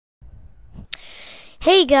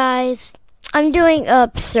Hey guys, I'm doing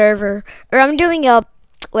a server, or I'm doing a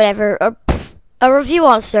whatever, a review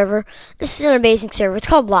on a server. This is an amazing server. It's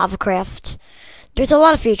called Lavacraft. There's a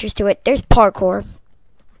lot of features to it. There's parkour.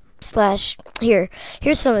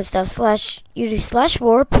 Here's some of the stuff. You do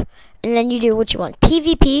 /warp, and then you do what you want.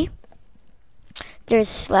 PvP. There's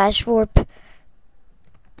 /warp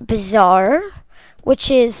bizarre, which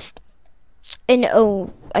is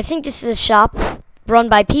I think this is a shop run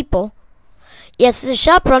by people. Yes, it's a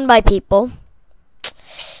shop run by people.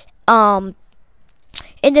 And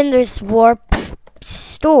then there's Warp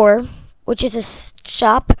Store, which is a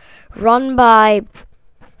shop run by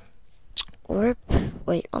Warp.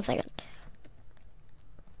 Wait, 1 second.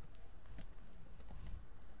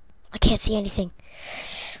 I can't see anything.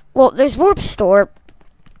 Well, there's Warp Store,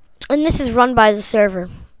 and this is run by the server.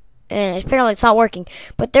 And apparently it's not working.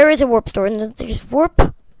 But there is a Warp Store, and then there's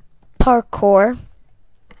Warp Parkour.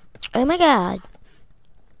 Oh my god.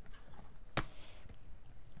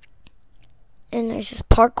 And there's just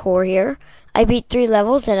parkour here. I beat 3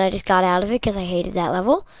 levels and I just got out of it because I hated that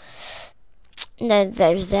level. And then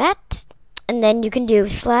there's that. And then you can do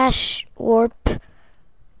 /warp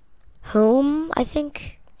home, I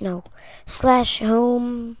think. No.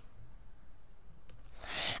 /home.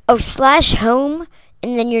 Oh, /home.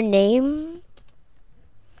 And then your name.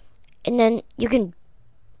 And then you can...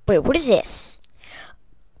 Wait, what is this?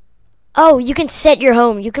 Oh, you can set your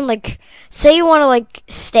home. You can, say you want to,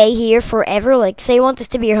 stay here forever. Say you want this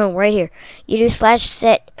to be your home right here. You do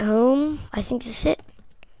 /set home. I think this is it.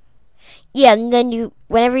 Yeah, and then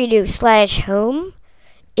whenever you do /home,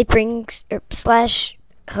 it brings,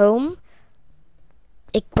 /home,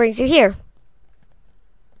 it brings you here.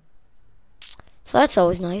 So that's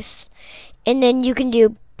always nice. And then you can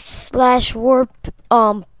do /warp,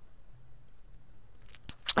 I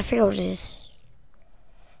forget what it is.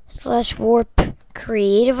 /warp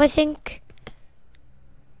creative, I think.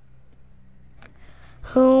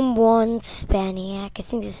 Home one Spaniac. I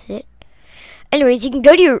think this is it. Anyways, you can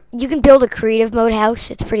build a creative mode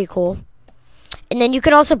house. It's pretty cool. And then you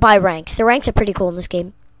can also buy ranks. The ranks are pretty cool in this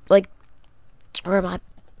game. Where am I?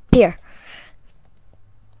 Here.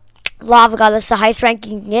 Lava God, that's the highest rank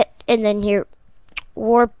you can get. And then here,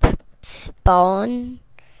 warp spawn.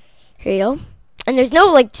 Here you go. And there's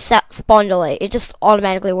no spawn delay. It just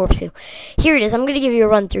automatically warps you. Here it is. I'm gonna give you a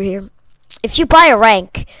run through here. If you buy a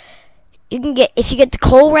rank, if you get the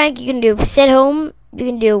coal rank, you can do set home. You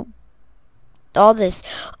can do all this.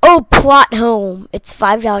 Oh, plot home. It's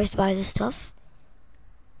 $5 to buy this stuff.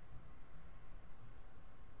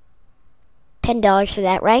 $10 for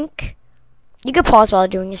that rank. You can pause while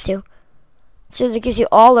doing this too. So it gives you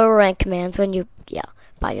all lower rank commands when you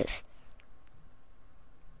buy this.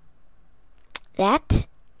 That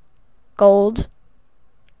gold,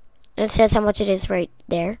 and it says how much it is right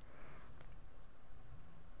there.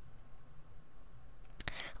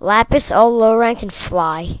 Lapis, all low ranked, and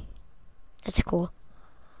fly. That's cool.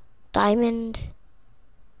 Diamond,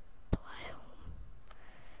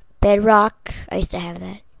 bedrock. I used to have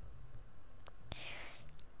that.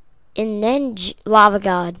 And then lava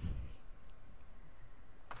god.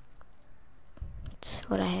 That's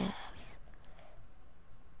what I have.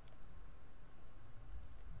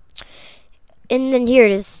 And then here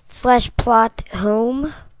it is, /plot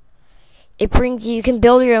home. It brings you can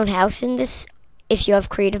build your own house in this if you have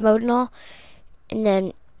creative mode and all. And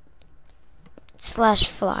then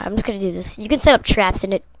 /fly. I'm just gonna do this. You can set up traps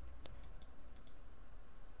in it.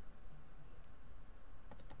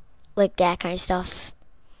 Like that kind of stuff.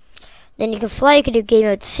 Then you can fly, you can do game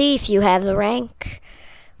mode C if you have the rank.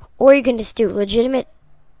 Or you can just do legitimate.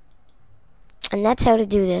 And that's how to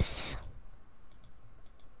do this.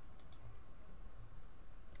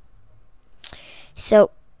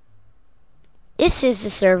 So, this is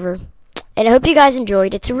the server, and I hope you guys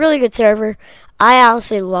enjoyed. It's a really good server. I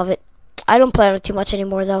honestly love it. I don't play on it too much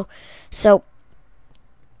anymore, though. So,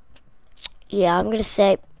 yeah, I'm going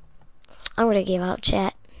to give out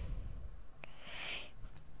chat.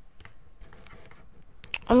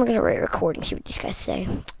 I'm going to record and see what these guys say.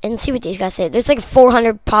 And see what these guys say. There's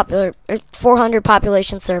 400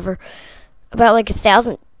 population server. About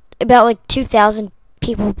 2,000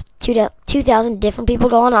 people, 2,000 different people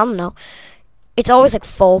going. I don't know. It's always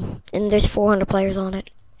full, and there's 400 players on it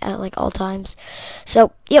at all times.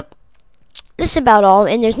 So, yep, this is about all.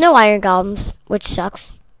 And there's no iron golems, which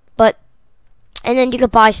sucks. And then you can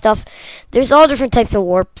buy stuff. There's all different types of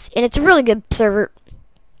warps, and it's a really good server.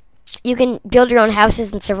 You can build your own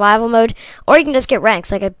houses in survival mode, or you can just get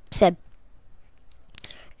ranks, like I said.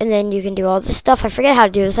 And then you can do all this stuff. I forget how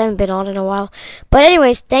to do this. I haven't been on in a while. But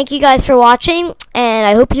anyways, thank you guys for watching, and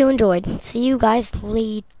I hope you enjoyed. See you guys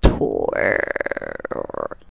later.